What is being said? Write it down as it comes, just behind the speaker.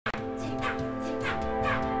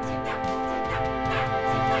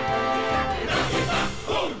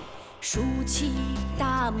竖起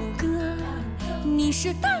大拇哥，你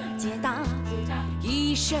是大姐大，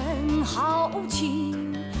一身豪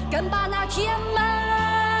情，敢把那天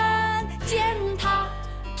门践踏，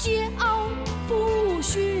桀骜不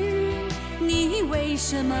驯。你为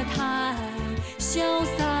什么太潇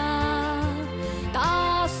洒？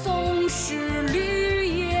大宋是绿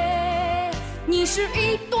叶，你是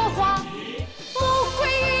一朵花。穆桂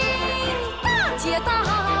英大姐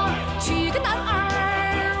大，娶个男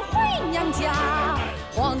儿回娘家，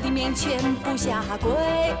皇帝面前不下跪，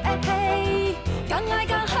敢爱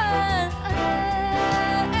敢恨，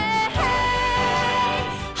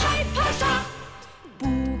害怕啥？不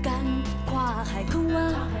敢跨海口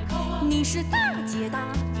啊！你是大姐大，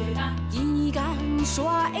一杆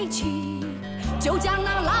帅气，就将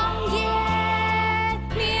那狼烟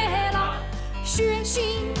灭了，血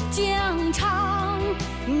洗疆场，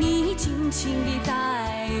你尽情地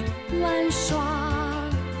在玩耍。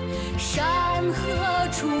山河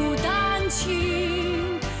出丹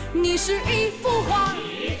青，你是一幅画。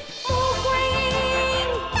穆桂英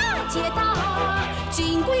大姐大，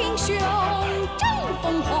巾帼英雄正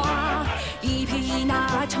风华，一匹一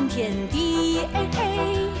马撑天地，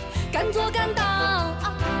敢做敢当，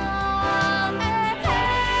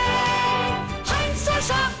还说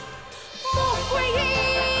啥？穆桂英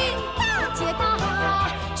大姐大，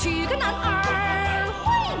娶个男儿回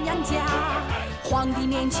娘家，皇帝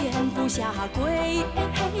面前不下跪，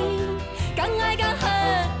敢爱敢恨，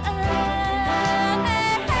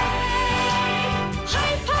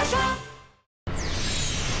害怕啥？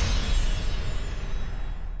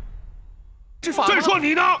再说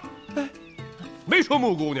你呢？没说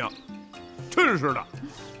穆姑娘，真是的。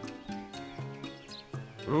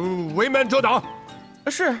围满遮挡。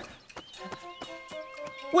是。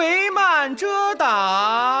围满遮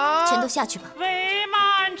挡。全都下去吧。围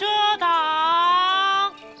满遮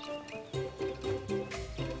挡。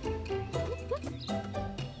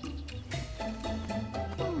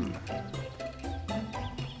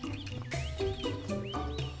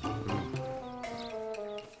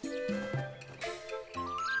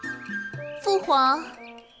父皇，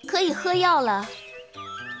可以喝药了。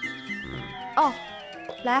哦，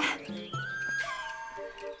来，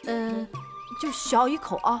就小一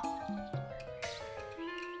口啊。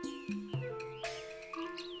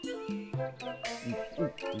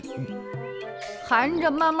含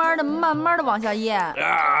着慢慢的往下咽。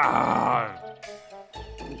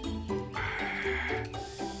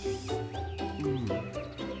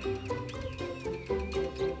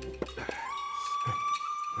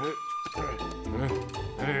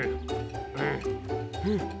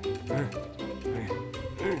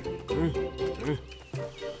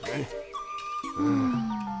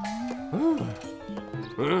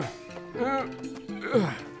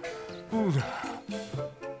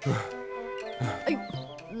哎呦，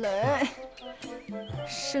来，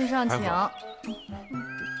圣上请。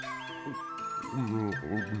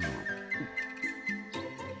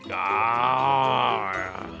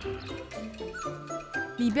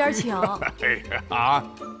里边请。啊！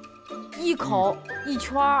一口一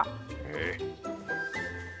圈儿。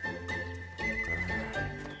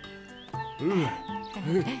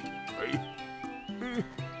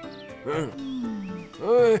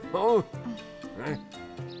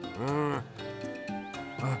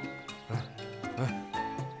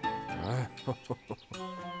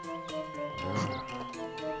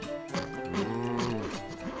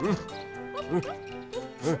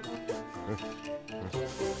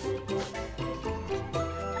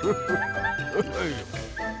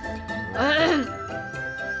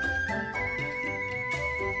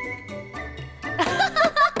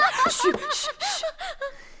嘘嘘嘘！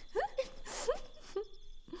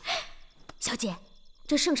小姐，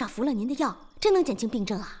这圣上服了您的药，真能减轻病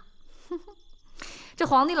症啊？这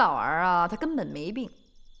皇帝老儿啊，他根本没病。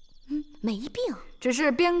没病，只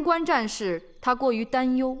是边关战事，他过于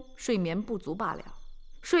担忧，睡眠不足罢了。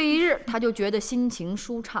睡一日，他就觉得心情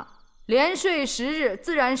舒畅；连睡10日，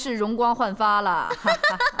自然是容光焕发了。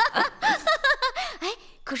哎，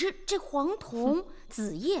可是这黄铜、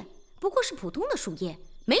紫叶不过是普通的树叶，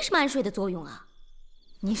没什么安睡的作用啊。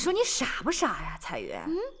你说你傻不傻呀，彩云？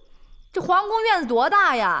这皇宫院子多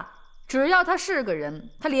大呀？只要他是个人，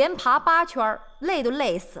他连爬8圈，累都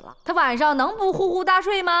累死了。他晚上能不呼呼大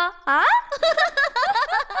睡吗？啊！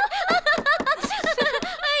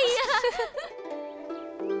哎呀！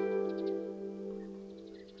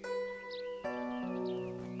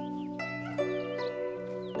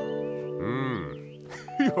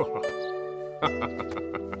哟，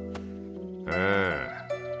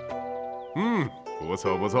不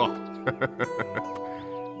错不错。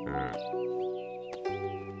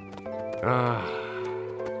啊，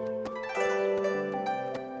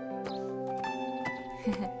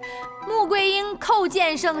穆桂英叩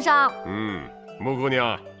见圣上。穆姑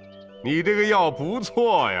娘，你这个药不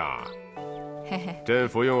错呀。嘿嘿，朕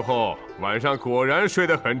服用后，晚上果然睡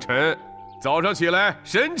得很沉，早上起来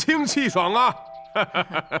神清气爽啊。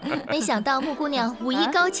没想到穆姑娘武艺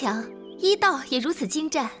高强，医道也如此精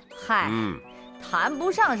湛。嗨，谈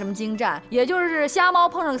不上什么精湛，也就是瞎猫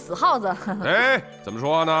碰上个死耗子。哎，怎么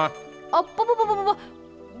说话呢？哦，不，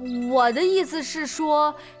我的意思是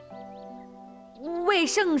说，为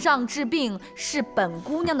圣上治病是本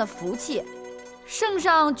姑娘的福气，圣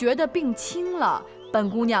上觉得病轻了，本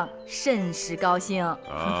姑娘甚是高兴。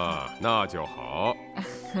啊，那就好。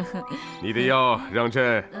你的药让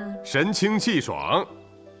朕神清气爽，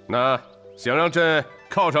那想让朕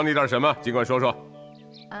犒赏你点什么，尽管说说。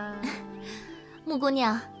穆姑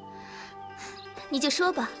娘，你就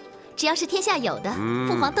说吧，只要是天下有的，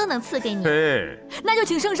父皇都能赐给你。嘿，那就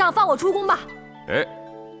请圣上放我出宫吧。哎，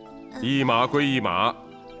一码归一码，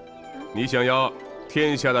你想要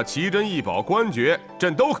天下的奇珍异宝、官爵，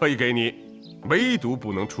朕都可以给你，唯独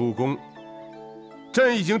不能出宫。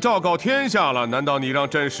朕已经昭告天下了，难道你让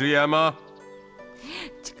朕食言吗？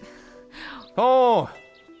哦，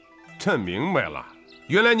朕明白了，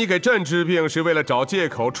原来你给朕治病是为了找借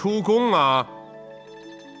口出宫啊！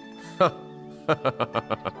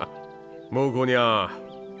穆姑娘，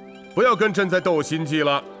不要跟朕再斗心计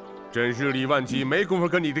了，朕日理万机，没工夫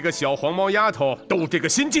跟你这个小黄毛丫头斗这个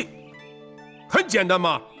心计。很简单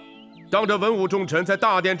嘛，当着文武重臣在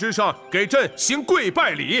大殿之上给朕行跪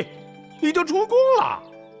拜礼，你就出宫了，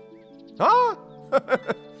啊！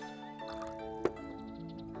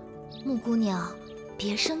穆姑娘，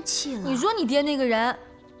别生气了。你说你爹那个人，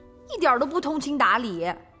一点都不通情达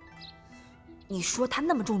理。你说他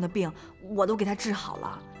那么重的病，我都给他治好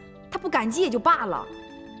了，他不感激也就罢了，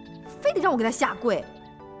非得让我给他下跪，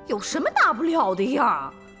有什么大不了的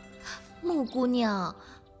呀？穆姑娘，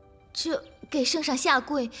这给圣上下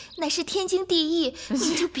跪乃是天经地义，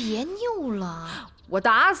你就别拗了。我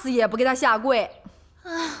打死也不给他下跪。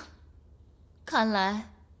啊，看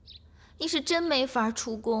来你是真没法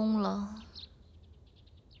出宫了。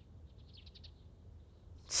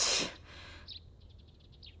切，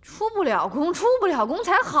出不了宫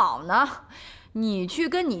才好呢。你去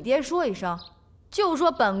跟你爹说一声，就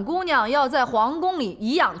说本姑娘要在皇宫里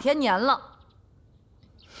颐养天年了。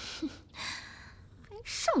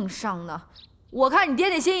圣上呢？我看你爹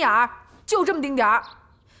那心眼儿就这么丁点儿。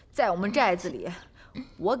在我们寨子里，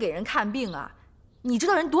我给人看病啊，你知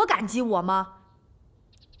道人多感激我吗？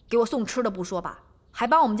给我送吃的不说吧，还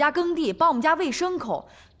帮我们家耕地，帮我们家喂牲口。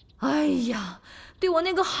哎呀，对我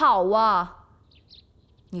那个好啊！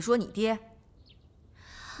你说你爹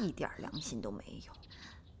一点良心都没有，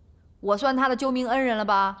我算他的救命恩人了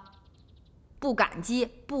吧？不感激，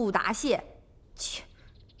不答谢，切，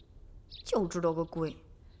就知道个跪，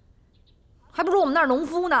还不如我们那儿农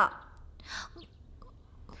夫呢。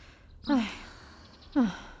哎，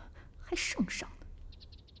还圣上呢。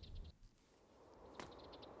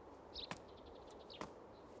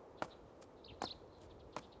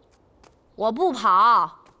我不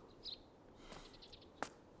跑。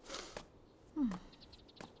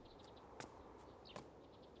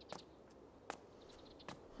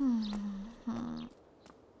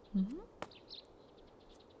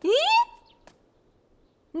咦，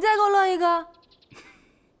你再给我乐一个。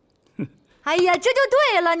哎呀，这就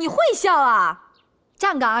对了，你会笑啊！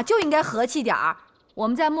站岗啊就应该和气点儿。我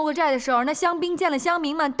们在木个寨的时候，那乡兵见了乡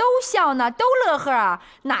民们都笑呢，都乐呵啊，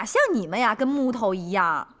哪像你们呀，跟木头一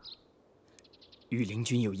样。御林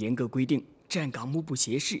军有严格规定，站岗目不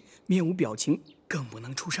斜视，面无表情，更不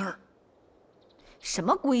能出声儿。什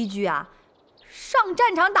么规矩啊？上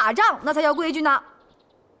战场打仗那才叫规矩呢。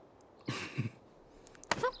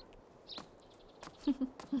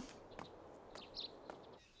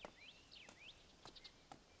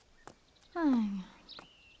哎呀！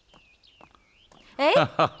哎，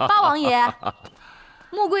八王爷，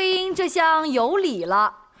穆桂英这厢有礼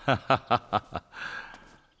了。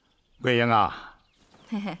桂英啊，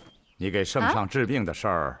嘿嘿，你给圣上治病的事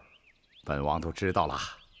儿，本王都知道了。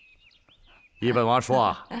依本王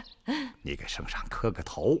说，你给圣上磕个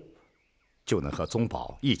头，就能和宗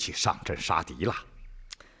保一起上阵杀敌了。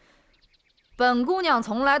本姑娘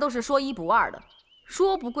从来都是说一不二的，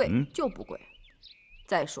说不跪就不跪。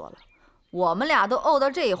再说了，我们俩都怄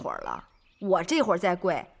到这会儿了，我这会儿再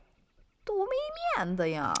跪，多没面子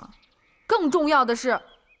呀！更重要的是，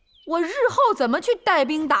我日后怎么去带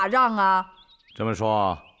兵打仗啊？这么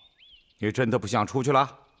说，你真的不想出去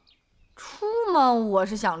了？出嘛，我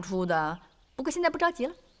是想出的，不过现在不着急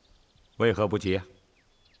了。为何不急？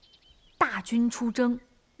大军出征，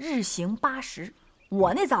日行80，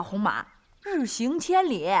我那枣红马日行千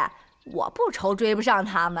里，我不愁追不上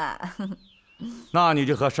他们。那你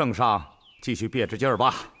就和圣上继续憋着劲儿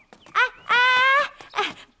吧。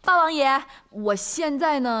八王爷，我现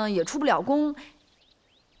在呢也出不了宫，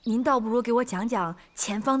您倒不如给我讲讲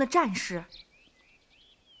前方的战事。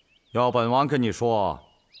要本王跟你说，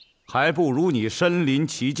还不如你身临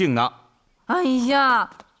其境呢。哎呀，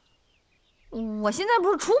我现在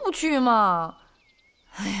不是出不去吗？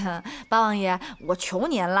哎呀，八王爷，我求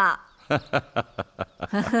您了。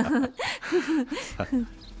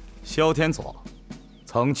萧天佐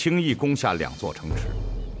曾轻易攻下2座城池，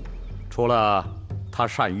除了他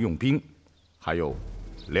善于用兵，还有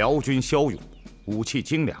辽军骁勇，武器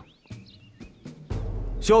精良。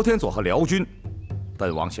萧天佐和辽军，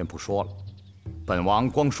本王先不说了，本王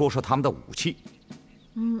光说说他们的武器。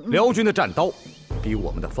辽军的战刀比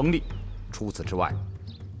我们的锋利，除此之外，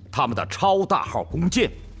他们的超大号弓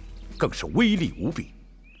箭更是威力无比。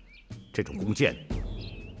这种弓箭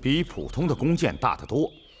比普通的弓箭大得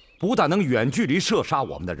多，不但能远距离射杀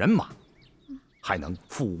我们的人马，还能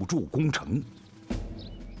辅助攻城。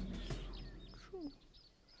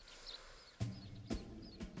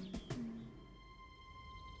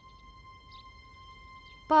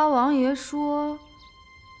八王爷说，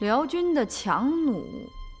辽军的强弩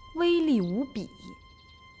威力无比，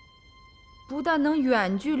不但能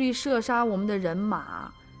远距离射杀我们的人马，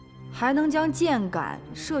还能将箭杆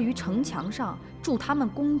射于城墙上，助他们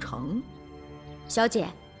攻城。小姐，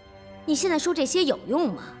你现在说这些有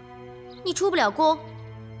用吗？你出不了宫，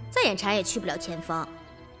再眼馋也去不了前方。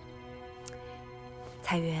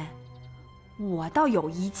彩云，我倒有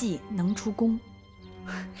一计能出宫。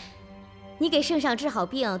你给圣上治好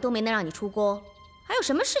病都没能让你出宫，还有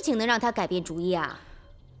什么事情能让他改变主意啊？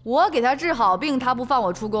我给他治好病，他不放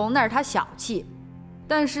我出宫，那是他小气。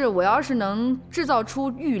但是我要是能制造出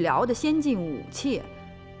御辽的先进武器，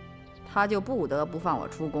他就不得不放我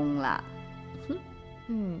出宫了。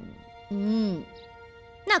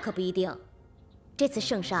那可不一定。这次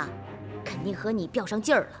圣上肯定和你较上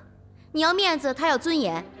劲儿了。你要面子，他要尊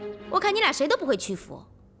严，我看你俩谁都不会屈服。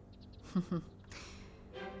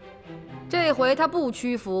这回他不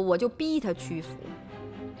屈服，我就逼他屈服。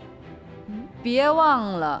别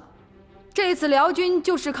忘了，这次辽军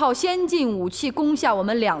就是靠先进武器攻下我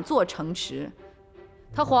们2座城池。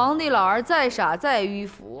他皇帝老儿再傻再迂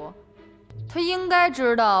腐，他应该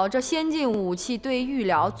知道这先进武器对御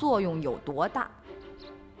辽作用有多大。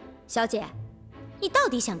小姐，你到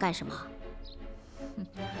底想干什么？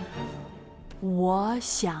我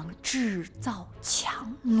想制造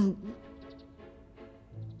强弩。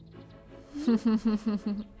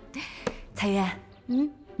彩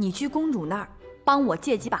云，你去公主那儿帮我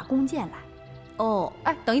借几把弓箭来。哦，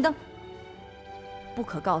哎，等一等，不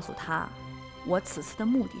可告诉她我此次的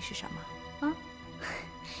目的是什么啊？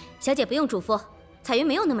小姐不用嘱咐，彩云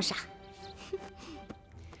没有那么傻。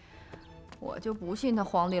我就不信他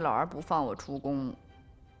皇帝老儿不放我出宫。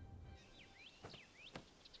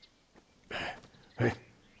哎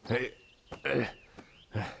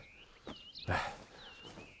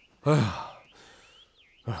呀！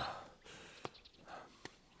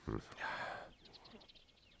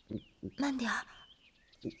慢点儿，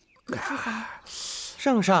父皇。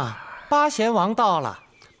圣上，八贤王到了。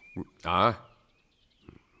啊，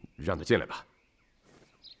让他进来吧。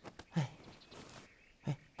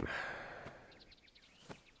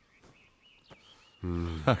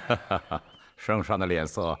圣上的脸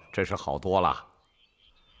色真是好多了。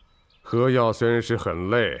喝药虽然是很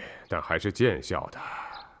累，但还是见效的。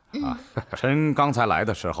臣刚才来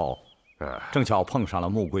的时候，正巧碰上了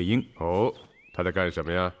穆桂英。哦，他在干什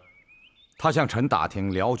么呀？他向臣打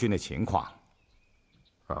听辽军的情况。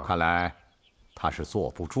看来他是坐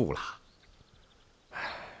不住了。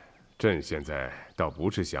朕现在倒不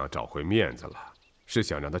是想找回面子了，是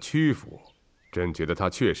想让他屈服。朕觉得她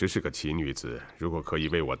确实是个奇女子，如果可以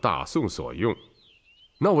为我大宋所用，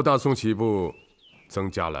那我大宋岂不增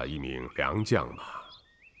加了一名良将吗？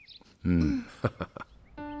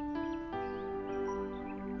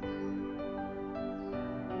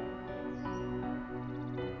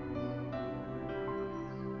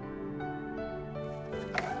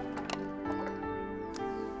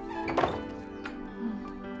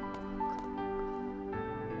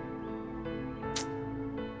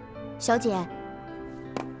小姐，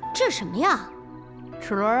这是什么呀？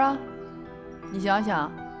齿轮啊！你想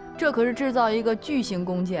想，这可是制造一个巨型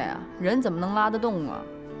弓箭啊，人怎么能拉得动啊？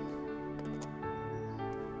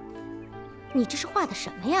你这是画的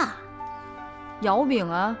什么呀？摇柄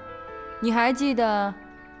啊！你还记得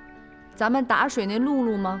咱们打水那露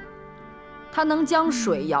露吗？它能将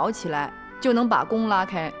水摇起来，就能把弓拉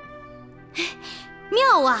开。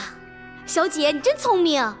妙啊，小姐你真聪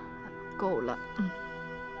明。够了，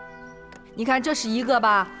你看这是一个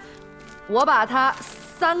吧，我把它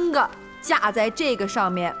3个架在这个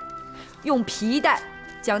上面，用皮带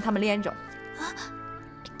将它们连着。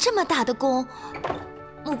这么大的弓，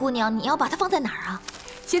木姑娘，你要把它放在哪儿啊？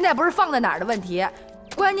现在不是放在哪儿的问题，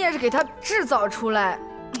关键是给它制造出来。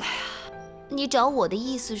哎呀，你找我的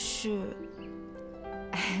意思是？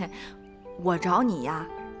我找你呀，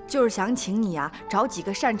就是想请你呀找几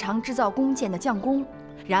个擅长制造弓箭的匠工，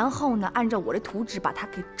然后呢，按照我的图纸把它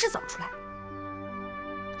给制造出来。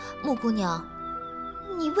木姑娘，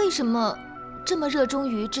你为什么这么热衷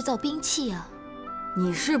于制造兵器啊？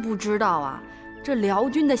你是不知道啊，这辽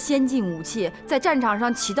军的先进武器在战场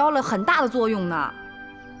上起到了很大的作用呢。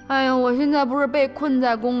哎呀，我现在不是被困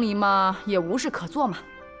在宫里吗？也无事可做嘛，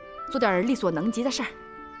做点力所能及的事儿。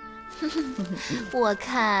我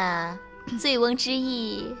看醉翁之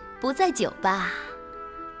意不在酒吧。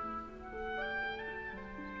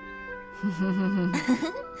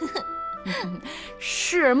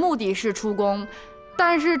是，目的是出宫，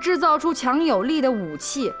但是制造出强有力的武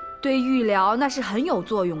器，对御辽那是很有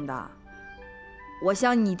作用的。我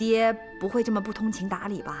想你爹不会这么不通情达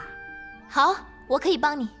理吧？好，我可以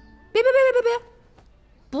帮你。别，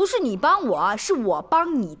不是你帮我，是我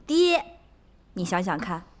帮你爹。你想想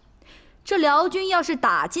看，这辽军要是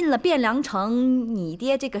打进了汴梁城，你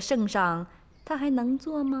爹这个圣上，他还能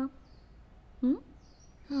做吗？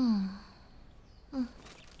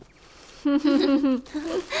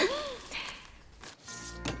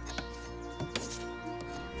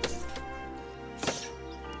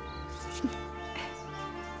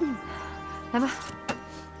来吧。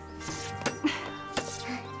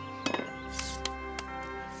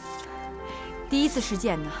第一次试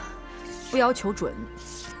箭呢，不要求准，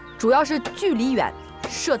主要是距离远，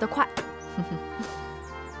射得快。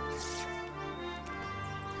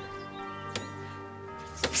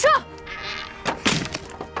射！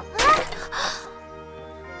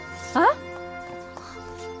啊？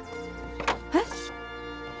哎？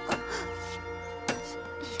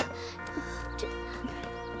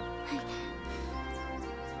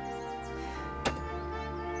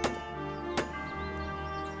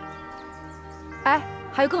哎，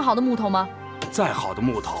还有更好的木头吗？再好的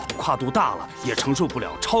木头，跨度大了也承受不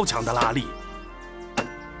了超强的拉力。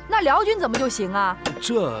那辽军怎么就行啊？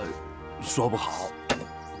这说不好。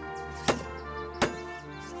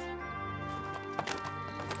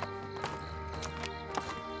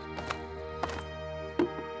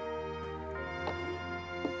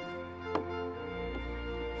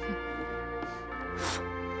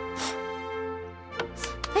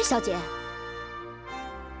哎，小姐，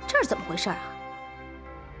这是怎么回事啊？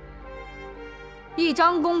一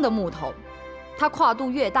张弓的木头，它跨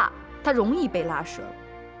度越大，它容易被拉折。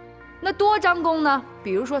那多张弓呢？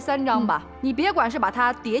比如说3张吧，你别管是把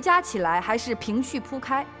它叠加起来，还是平序铺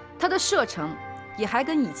开，它的射程也还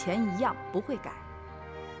跟以前一样，不会改。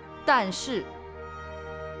但是，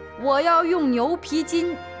我要用牛皮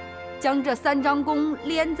筋将这3张弓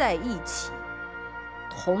连在一起，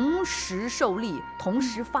同时受力，同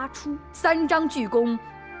时发出，3张巨弓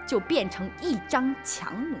就变成1张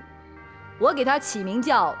强弩。我给它起名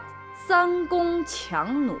叫3弓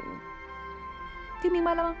强弩，听明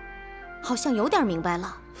白了吗？好像有点明白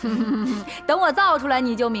了。等我造出来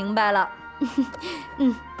你就明白了。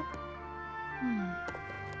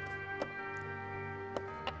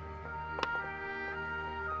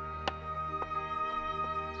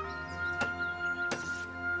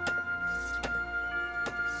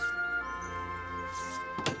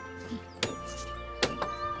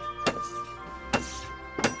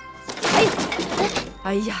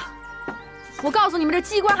哎呀，我告诉你们，这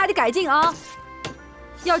机关还得改进啊，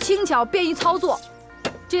要轻巧便于操作，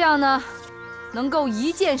这样呢，能够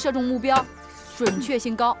一箭射中目标，准确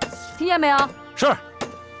性高，听见没有？是。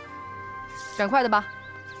赶快的吧。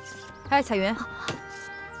哎，彩云，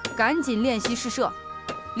赶紧练习试射，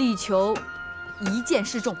力求一箭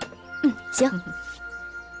射中。行。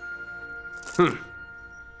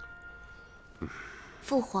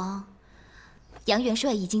父皇。杨元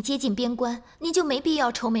帅已经接近边关，您就没必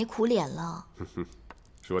要愁眉苦脸了。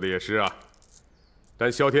说的也是啊，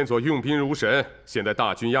但萧天佐用兵如神，现在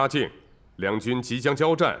大军压境，两军即将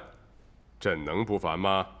交战，朕能不烦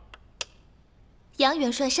吗？杨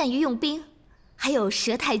元帅善于用兵，还有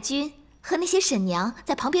佘太君和那些婶娘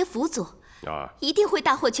在旁边辅佐，一定会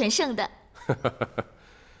大获全胜的。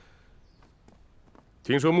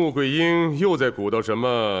听说穆桂英又在鼓捣什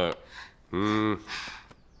么？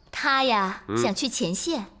他呀，想去前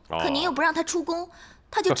线，可您又不让他出宫，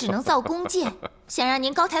他就只能造弓箭，想让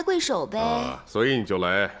您高抬贵手呗。所以你就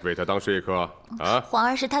来为他当说客啊？皇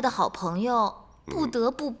儿是他的好朋友，不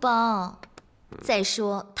得不帮。再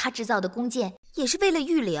说他制造的弓箭也是为了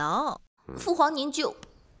御疗，父皇您就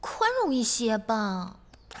宽容一些吧。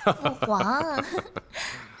父皇，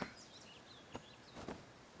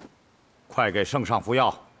快给圣上服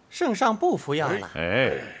药。圣上不服药了。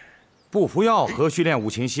哎，不服药何须练五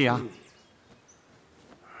禽戏啊？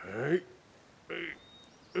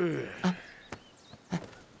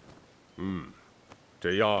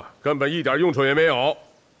这药根本一点用处也没有。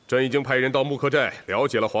朕已经派人到木刻寨了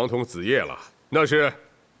解了黄铜子叶了，那是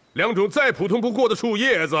2种再普通不过的树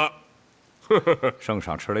叶子。圣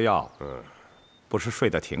上吃了药，不是睡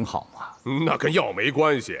得挺好吗？那跟药没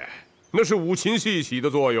关系，那是五禽戏起的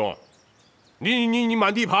作用。你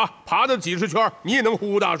满地爬的几十圈，你也能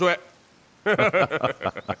呼呼大睡。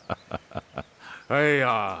哎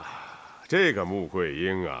呀，这个穆桂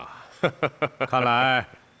英啊，看来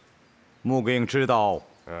穆桂英知道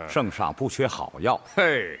圣上不缺好药，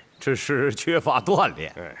嘿，只是缺乏锻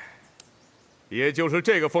炼。也就是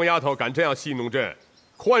这个疯丫头敢这样戏弄朕，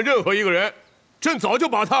换任何一个人，朕早就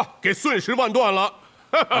把她给碎尸万段了。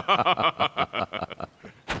好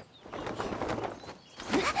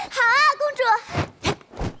啊，公主！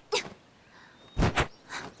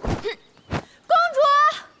公主！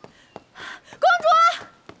公主！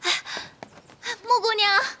穆姑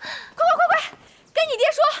娘，快！跟你爹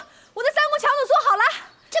说，我的三宫强弩做好了。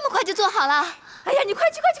这么快就做好了？哎呀，你快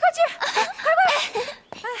去！快！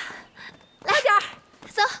哎呀，来点儿，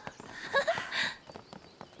走。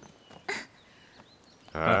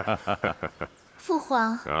父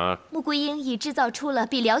皇，穆桂英已制造出了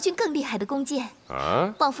比辽军更厉害的弓箭，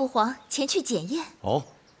望父皇前去检验。哦，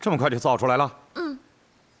这么快就造出来了？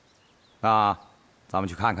那咱们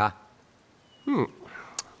去看看。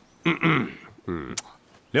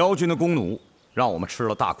辽军的弓弩让我们吃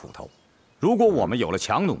了大苦头，如果我们有了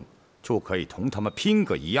强弩，就可以同他们拼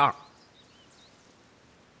个一二。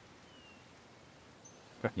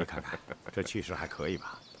你看看，这气势还可以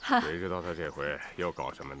吧？谁知道他这回又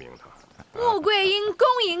搞什么名堂？穆桂英恭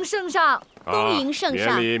迎圣上，恭迎圣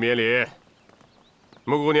上。免礼。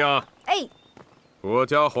穆姑娘，哎，我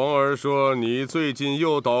家皇儿说你最近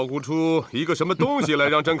又捣鼓出一个什么东西来，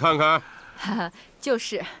让朕看看。就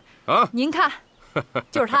是啊，您看，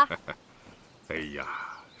就是它。哎呀，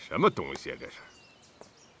什么东西啊这是？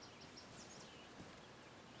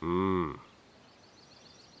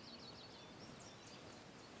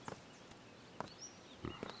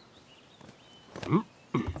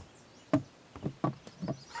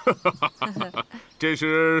这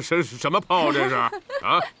是什么炮？这是啊？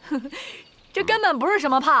这根本不是什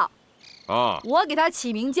么炮啊！我给它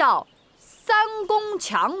起名叫三弓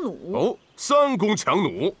强弩。哦，三弓强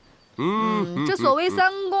弩。这所谓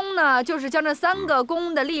三弓呢，就是将这3个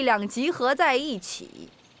弓的力量集合在一起。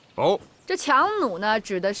哦，这强弩呢，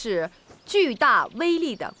指的是巨大威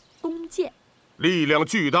力的弓箭。力量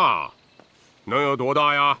巨大，能有多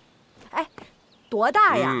大呀？哎，多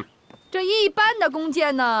大呀？这一般的弓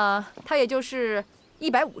箭呢，它也就是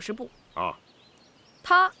150步啊。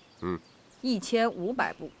它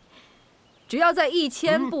，1500步，只要在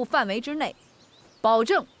1000步范围之内，保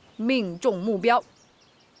证命中目标。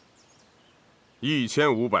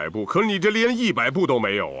1500步，可你这连100步都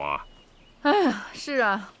没有啊！哎呀，是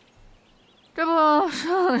啊，这不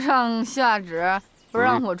圣上下旨不是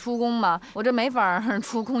让我出宫吗？我这没法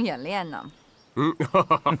出宫演练呢。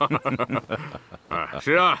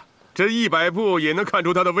是啊。这100步也能看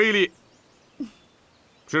出它的威力，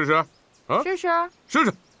试试啊！试试。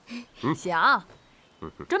行，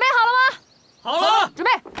准备好了吗？好了，准备。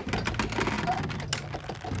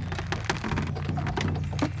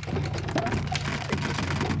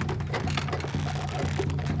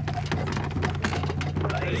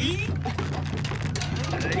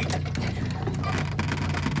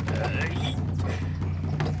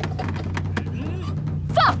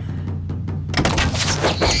放。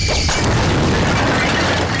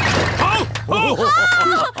好，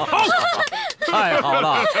太好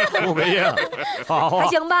了，穆桂英，好，还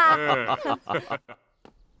行吧？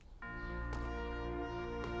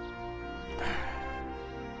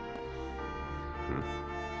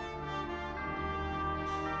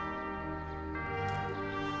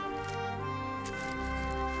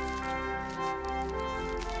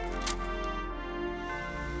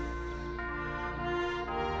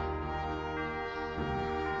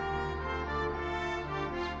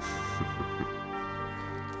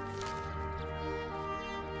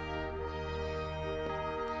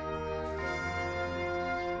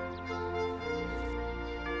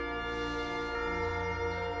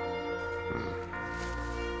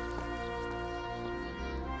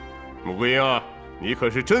穆桂英啊，你可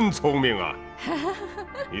是真聪明啊！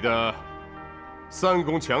你的三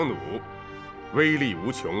弓强弩威力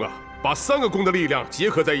无穷啊，把3个弓的力量结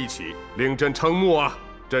合在一起，令朕瞠目啊！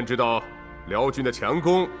朕知道辽军的强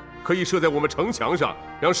弓可以射在我们城墙上，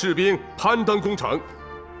让士兵攀登攻城。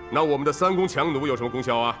那我们的3弓强弩有什么功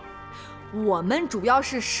效啊？我们主要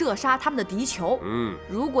是射杀他们的敌酋。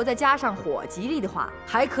如果再加上火吉利的话，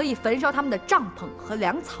还可以焚烧他们的帐篷和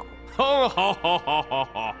粮草。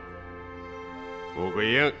好。穆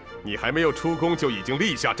桂英，你还没有出宫就已经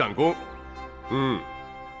立下战功。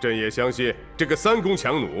朕也相信这个3弓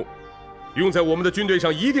强弩用在我们的军队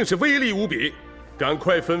上一定是威力无比。赶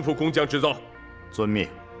快吩咐工匠制造。遵命。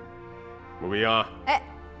穆桂英啊，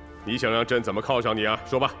你想让朕怎么犒赏你啊？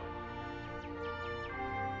说吧。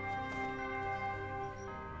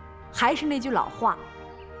还是那句老话，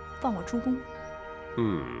放我出宫。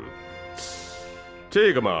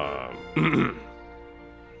这个嘛，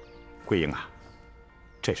桂英啊，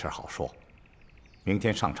这事儿好说。明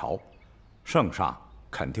天上朝，圣上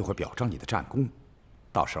肯定会表彰你的战功，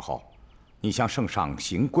到时候你向圣上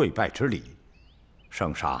行跪拜之礼，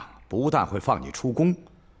圣上不但会放你出宫，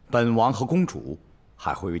本王和公主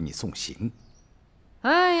还会为你送行。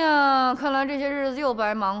哎呀，看来这些日子又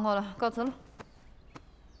白忙活了，告辞了。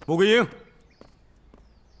穆桂英，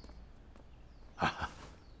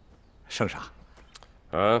圣上，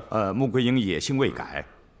穆桂英野心未改，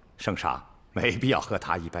圣上没必要和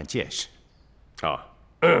她一般见识。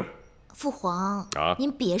父皇，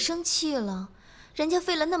您别生气了，人家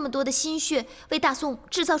费了那么多的心血，为大宋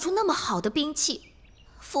制造出那么好的兵器，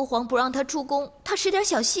父皇不让他出宫，他使点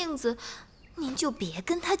小性子，您就别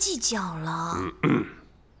跟他计较了。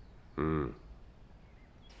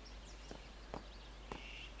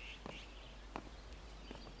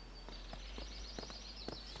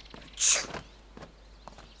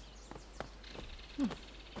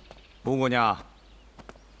穆姑娘，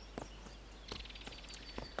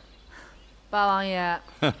八王爷，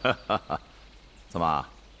怎么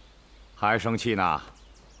还生气呢？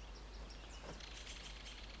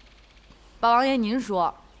八王爷，您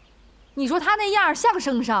说，你说他那样像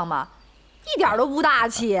圣上吗？一点都不大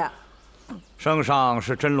气。圣上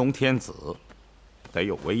是真龙天子，得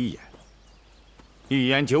有威严，一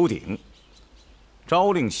言九鼎，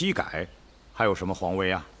朝令夕改，还有什么皇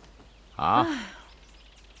威啊？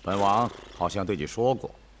本王好像对你说过，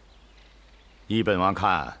依本王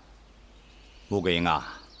看，穆桂英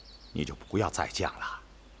啊，你就不要再犟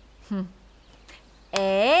了。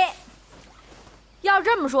要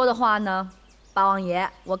这么说的话呢，八王爷，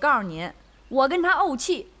我告诉您，我跟他怄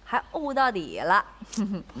气还怄到底了。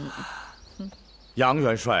杨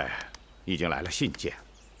元帅已经来了信件，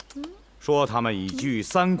说他们已距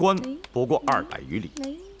三关不过200余里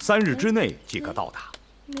，3日之内即可到达。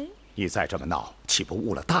你再这么闹，岂不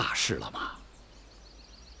误了大事了吗？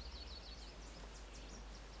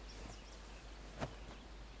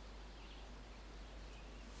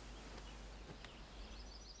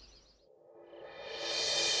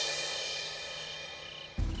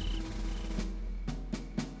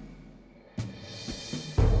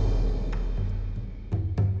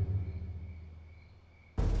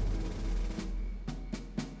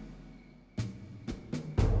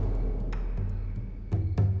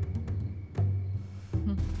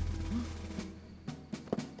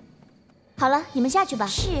好了，你们下去吧。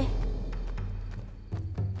是。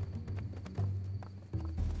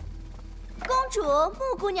公主，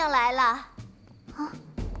穆姑娘来了。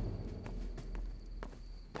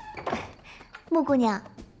穆姑娘，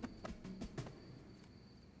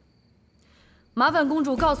麻烦公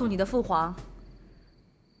主告诉你的父皇，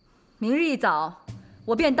明日一早，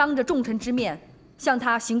我便当着众臣之面向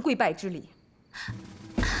他行跪拜之礼。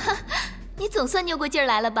你总算拗过劲儿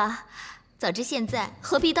来了吧？早知现在，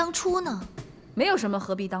何必当初呢？没有什么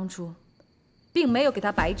何必当初，并没有给他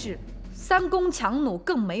白制，3弓强弩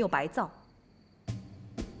更没有白造。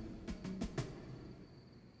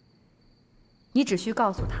你只需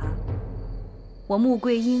告诉他，我穆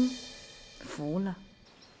桂英服了。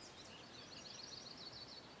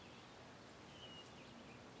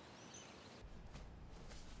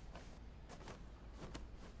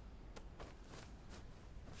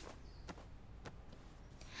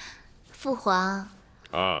父皇，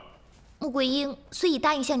穆桂英虽已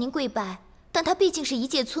答应向您跪拜，但她毕竟是一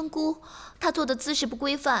介村姑，她做的姿势不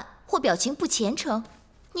规范或表情不虔诚，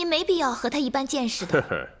您没必要和她一般见识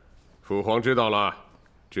的。父皇知道了，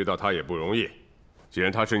知道她也不容易。既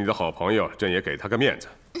然她是你的好朋友，朕也给她个面子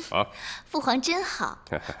啊。父皇真好，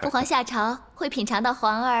父皇下朝会品尝到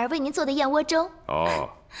皇儿为您做的燕窝粥。哦，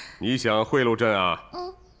你想贿赂朕啊？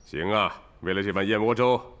行啊，为了这碗燕窝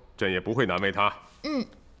粥，朕也不会难为她。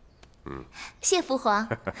谢父皇。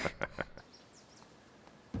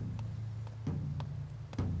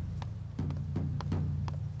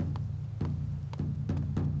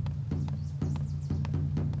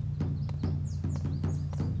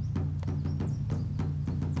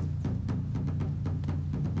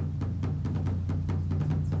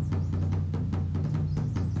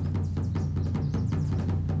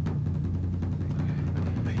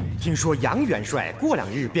听说杨元帅过2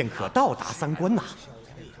日便可到达3关呐。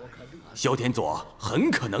萧天佐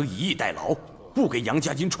很可能以逸待劳，不给杨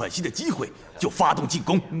家军喘息的机会，就发动进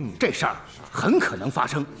攻。这事儿很可能发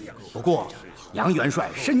生。不过，杨元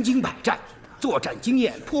帅身经百战，作战经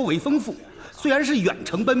验颇为丰富，虽然是远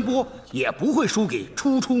程奔波，也不会输给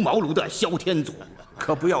初出茅庐的萧天佐。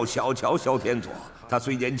可不要小瞧萧天佐，他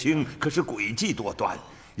虽年轻，可是诡计多端，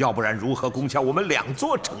要不然如何攻下我们2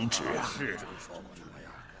座城池啊？是。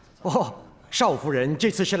哦，少夫人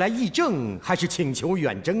这次是来议政，还是请求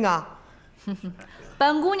远征啊？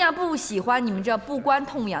本姑娘不喜欢你们这不关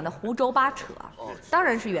痛痒的胡诌八扯，当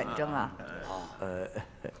然是远征啊。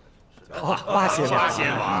八仙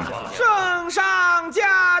王，圣上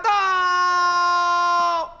驾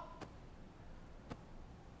到！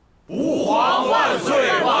吾皇万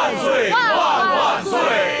岁万岁万万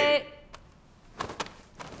岁！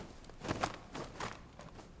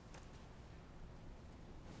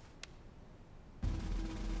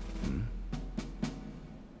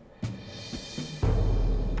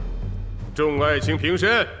众爱卿平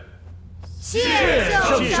身。谢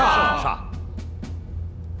圣上。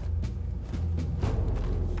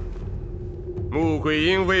穆桂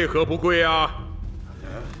英为何不跪啊？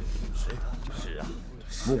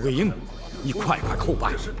穆桂英，你快叩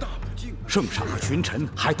拜！圣上和群臣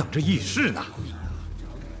还等着议事呢。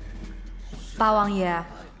八王爷，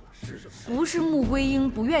不是穆桂英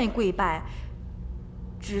不愿意跪拜，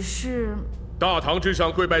只是……大唐之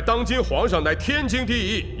上跪拜当今皇上乃天经地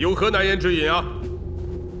义，有何难言之隐啊？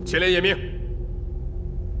前来验命。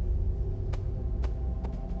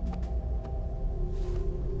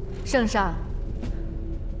圣上，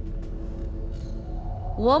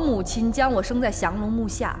我母亲将我生在降龙木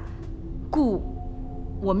下，故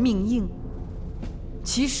我命硬。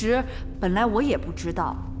其实本来我也不知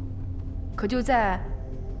道，可就在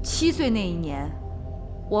7岁那一年，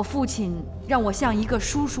我父亲让我向一个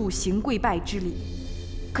叔叔行跪拜之礼，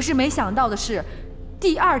可是没想到的是，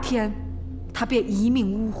第2天他便一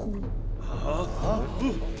命呜呼。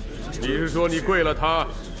你是说你跪了他，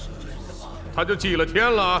他就祭了天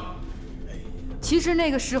了？其实那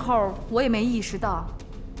个时候我也没意识到。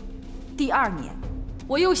第2年，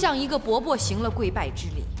我又向一个伯伯行了跪拜之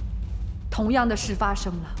礼，同样的事发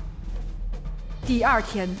生了。第2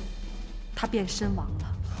天，他便身亡了。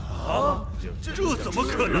啊，这怎么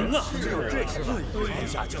可能啊！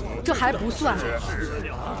这还不算，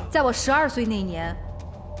在我12岁那年，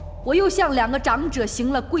我又向2个长者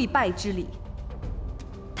行了跪拜之礼，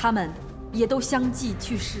他们也都相继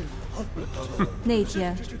去世了。那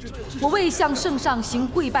天，我为向圣上行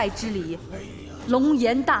跪拜之礼，龙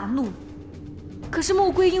颜大怒。可是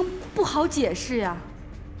穆桂英不好解释呀。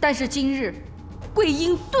但是今日，桂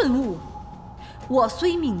英顿悟，我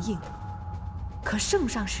虽命硬，可圣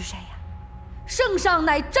上是谁呀？圣上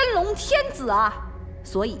乃真龙天子啊！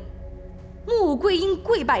所以，穆桂英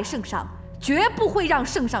跪拜圣上，绝不会让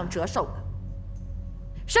圣上折寿的。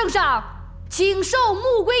圣上，请受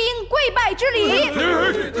穆桂英跪拜之礼。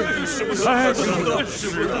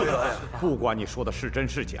不管你说的是真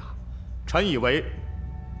是假，臣以为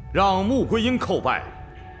让穆桂英叩拜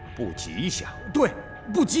不吉祥。对，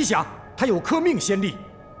不吉祥，他有克命先例。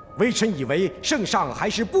微臣以为圣上还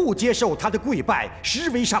是不接受他的跪拜，实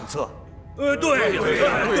为上策。对，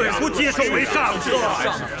不接受为上策。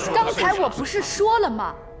刚才我不是说了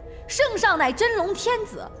吗？圣上乃真龙天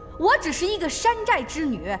子，我只是一个山寨之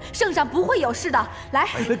女，圣上不会有事的。来，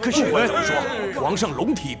可是我怎么说？皇上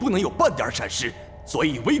龙体不能有半点闪失，所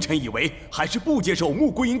以微臣以为还是不接受穆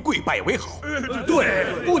桂英跪拜为好。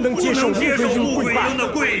对，不能接受穆桂英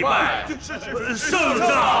的跪拜。圣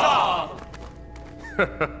上。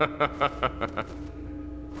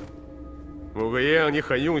穆桂英，你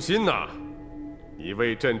很用心呐！你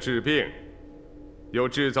为朕治病，又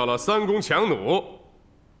制造了3公强弩，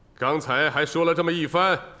刚才还说了这么一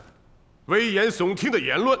番危言耸听的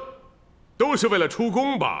言论，都是为了出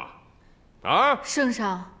宫吧？啊，圣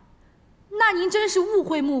上，那您真是误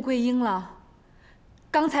会穆桂英了。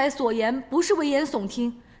刚才所言不是危言耸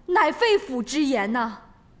听，乃肺腑之言呐。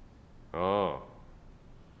哦，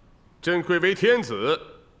朕贵为天子，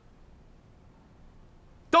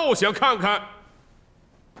倒想看看，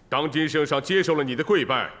当今圣上接受了你的跪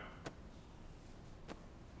拜，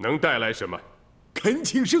能带来什么？恳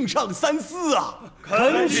请圣上三思啊！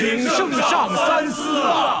恳请圣上三思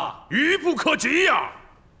啊！愚不可及呀！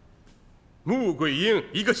穆桂英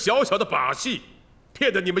一个小小的把戏，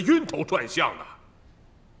骗得你们晕头转向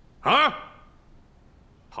的，啊！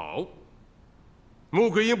好，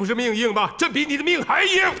穆桂英不是命硬吗？朕比你的命还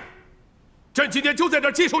硬！朕今天就在这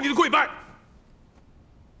儿接受你的跪拜，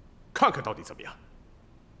看看到底怎么样。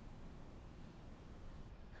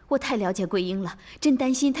我太了解桂英了，真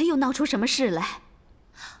担心她又闹出什么事来。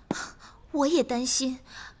我也担心，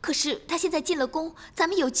可是她现在进了宫，咱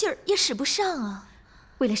们有劲儿也使不上啊。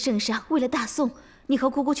为了圣上，为了大宋，你和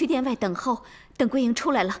姑姑去殿外等候，等桂英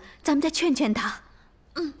出来了，咱们再劝劝她。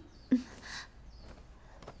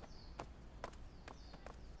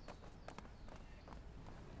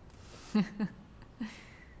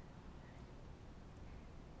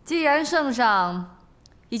既然圣上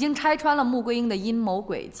已经拆穿了穆桂英的阴谋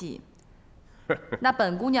诡计，那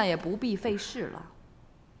本姑娘也不必费事了。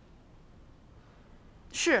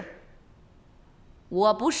是，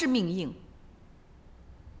我不是命硬，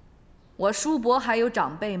我叔伯还有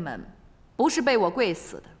长辈们，不是被我跪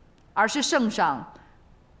死的，而是圣上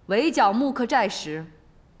围剿木克寨时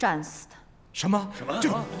战死的。什么？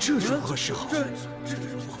这如何是好？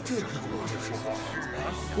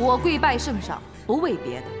我跪拜圣上，不为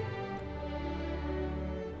别的，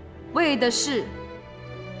为的是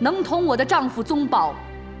能同我的丈夫宗保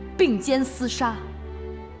并肩厮杀。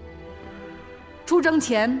出征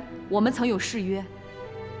前，我们曾有誓约：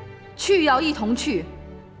去要一同去，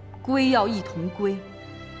归要一同归。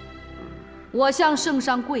我向圣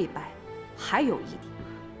上跪拜，还有一点，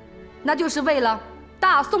那就是为了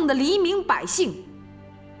大宋的黎民百姓。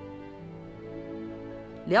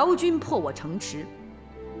辽军破我城池，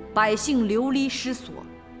百姓流离失所，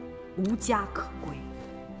无家可归。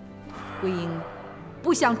桂英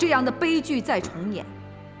不想这样的悲剧再重演，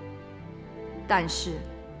但是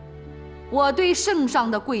我对圣上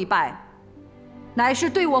的跪拜，乃是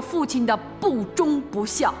对我父亲的不忠不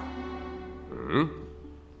孝。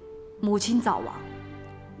母亲早亡，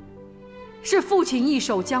是父亲一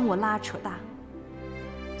手将我拉扯大，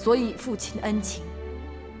所以父亲的恩情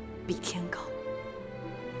比天高。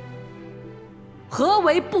何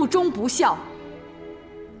为不忠不孝？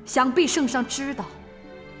想必圣上知道，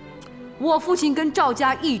我父亲跟赵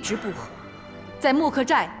家一直不和，在莫克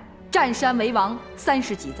寨占山为王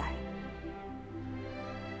30几载。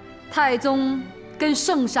太宗跟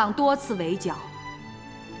圣上多次围剿，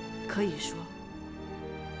可以说，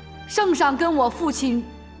圣上跟我父亲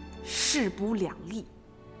势不两立。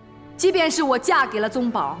即便是我嫁给了宗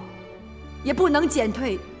保，也不能减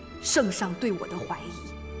退圣上对我的怀疑。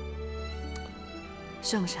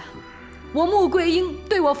圣上，我穆桂英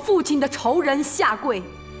对我父亲的仇人下跪，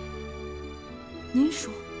您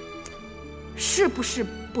说是不是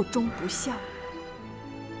不忠不孝？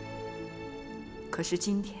可是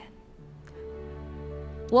今天，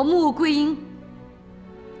我穆桂英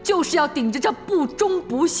就是要顶着这不忠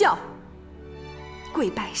不孝，跪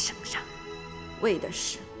拜圣上，为的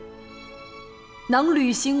是能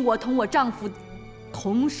履行我同我丈夫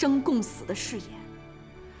同生共死的誓言，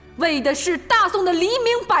为的是大宋的黎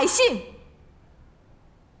民百姓。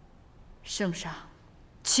圣上，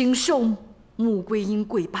请受穆桂英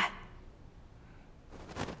跪拜。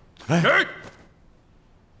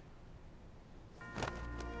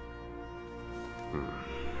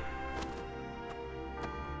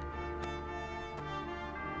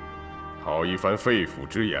好一番肺腑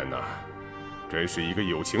之言呐！真是一个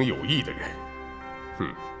有情有义的人。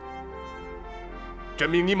朕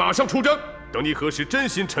命你马上出征，等你何时真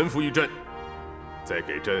心臣服于朕，再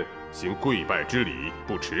给朕行跪拜之礼，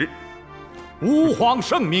不迟。吾皇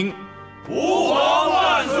圣明。吾皇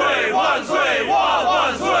万岁万岁万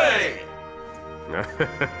万岁！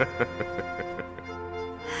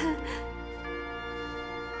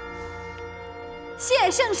谢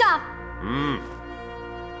圣上。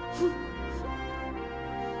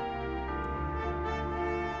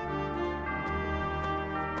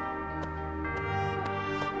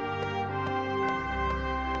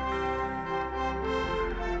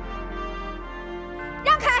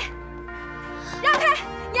让开！让开！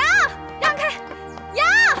娘！让开！娘！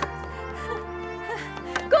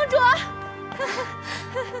公主！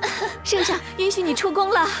圣上允许你出宫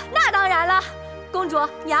了。那当然了。公主，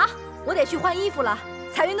娘，我得去换衣服了。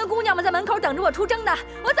彩云跟姑娘们在门口等着我出征呢，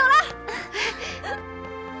我走了。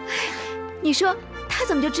你说他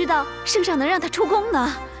怎么就知道圣上能让他出宫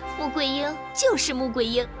呢？穆桂英就是穆桂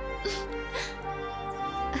英。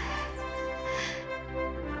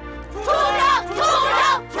出征！出征！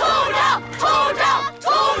出征！出征！出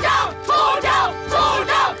征！出征！出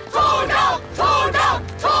征！出征！出征！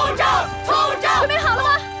出征！出征！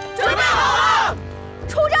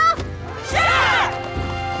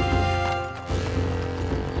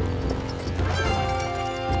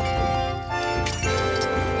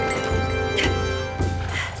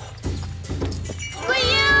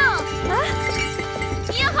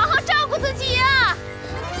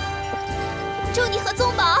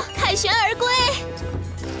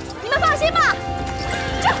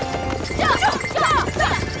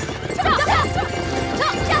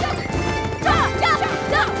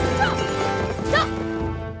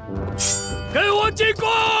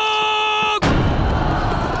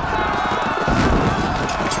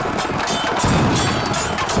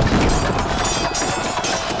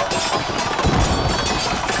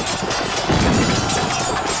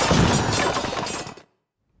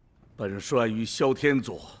帅与萧天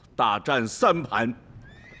佐大战3盘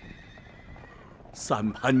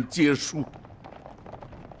，3盘皆输。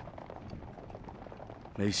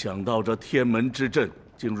没想到这天门之阵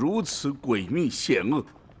竟如此诡秘险恶，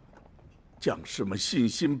将士们信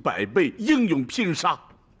心百倍，英勇拼杀。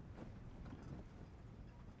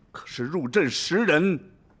可是入阵10人，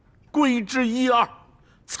归之1、2，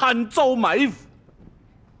惨遭埋伏。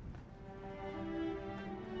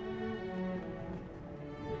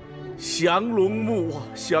降龙木啊，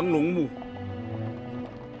降龙木！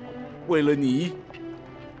为了你，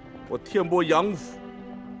我天波杨府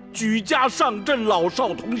举家上阵，老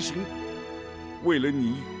少同行。为了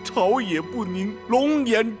你，朝野不宁，龙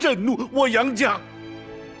颜震怒，我杨家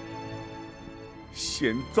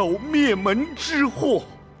险遭灭门之祸。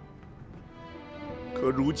可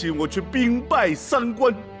如今我却兵败3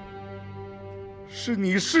关，是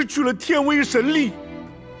你失去了天威神力，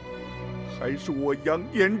还是我杨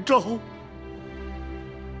延昭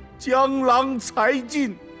江郎才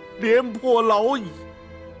尽，廉颇老矣？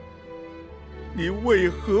你为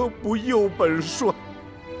何不诱本帅？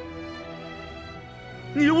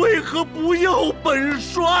你为何不诱本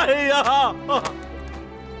帅呀？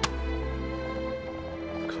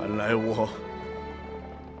看来我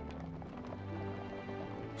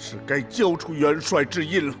是该交出元帅之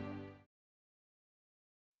印了。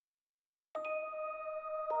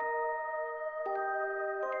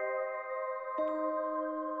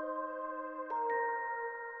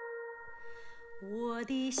我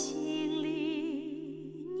的心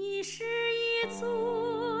里，你是一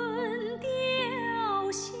尊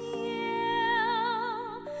雕像，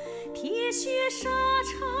铁血沙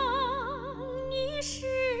场，你是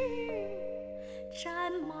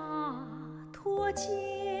战马脱缰，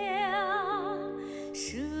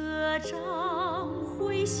射掌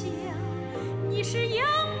回响，你是杨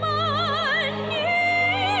门女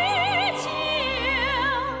将，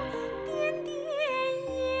点点胭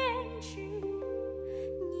脂，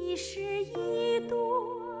你是一朵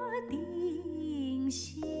丁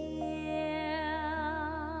香。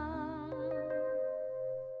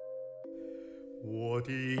我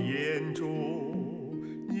的眼中，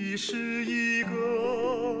你是一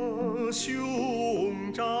个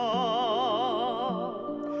胸章，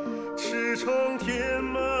驰骋天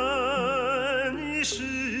门，你是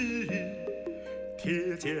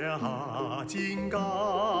铁甲金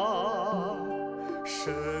刚，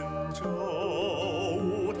神州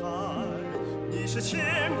舞台，你是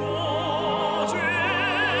千古